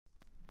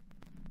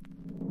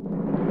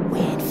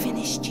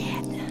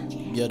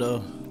Yo,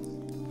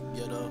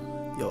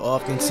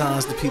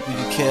 oftentimes the people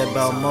you care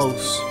about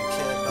most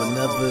will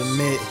never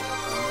admit,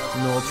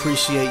 nor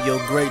appreciate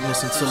your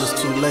greatness until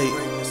it's too late.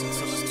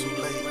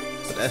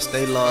 But that's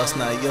their loss,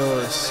 not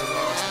yours.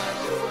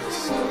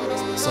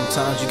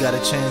 Sometimes you gotta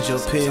change your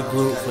peer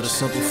group for the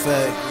simple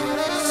fact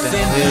that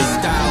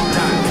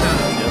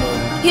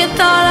you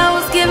thought I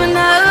was giving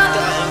up,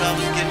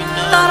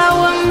 thought I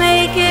wouldn't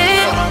make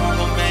it,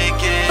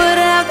 but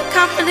I have the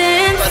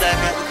confidence.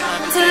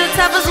 To the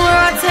top is where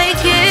I take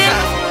it.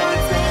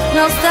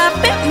 No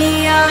stopping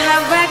me, I'll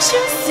have racks, you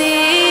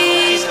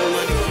see.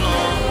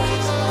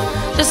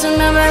 Just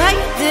remember how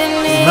you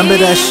did me. Remember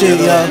that shit,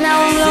 yo.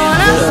 Now I'm blowing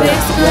up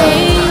big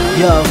screen.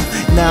 Yo,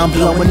 now I'm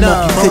blowing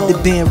up. You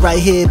could've been right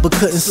here, but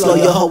couldn't slow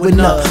your hoeing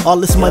up. All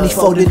this money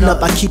folded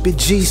up, I keep it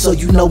G, so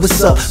you know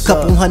what's up.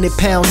 Couple 100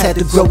 pounds, had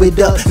to grow it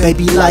up.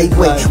 Baby,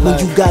 lightweight. When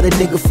you got a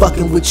nigga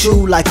fucking with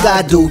you like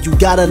I do, you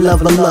gotta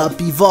level up,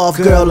 evolve,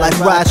 girl, like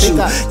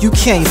Raichu. You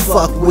can't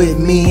fuck with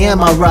me and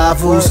my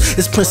rivals.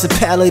 It's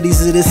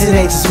principalities of this, it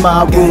ain't just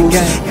my rules.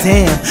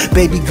 Damn,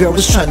 baby girl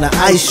was tryna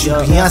ice you.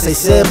 Beyonce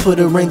said put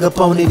a ring up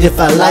on it if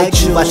I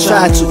liked you. I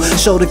tried to,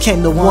 shoulder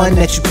came the one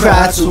that you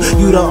cried to.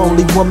 You the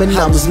only woman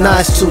I was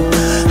nice to.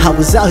 I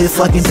was out here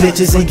fucking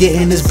bitches and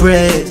getting this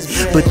bread,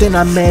 but then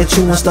I met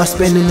you and start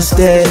spending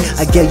instead.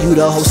 I gave you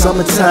the whole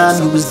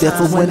summertime, you was there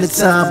for winter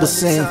time, but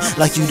saying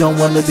like you don't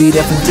wanna be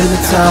there for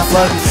dinner time.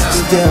 Fuck,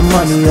 still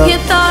money up. You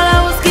thought I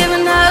was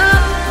giving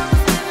up,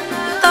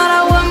 thought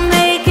I wouldn't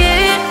make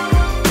it,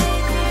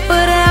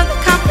 but I have the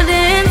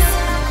confidence.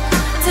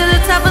 To the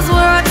top is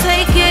where I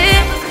take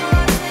it.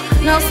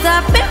 No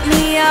stopping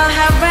me, I'll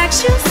have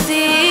racks, you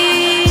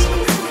see.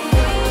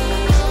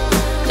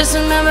 Just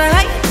remember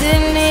how you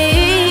did me.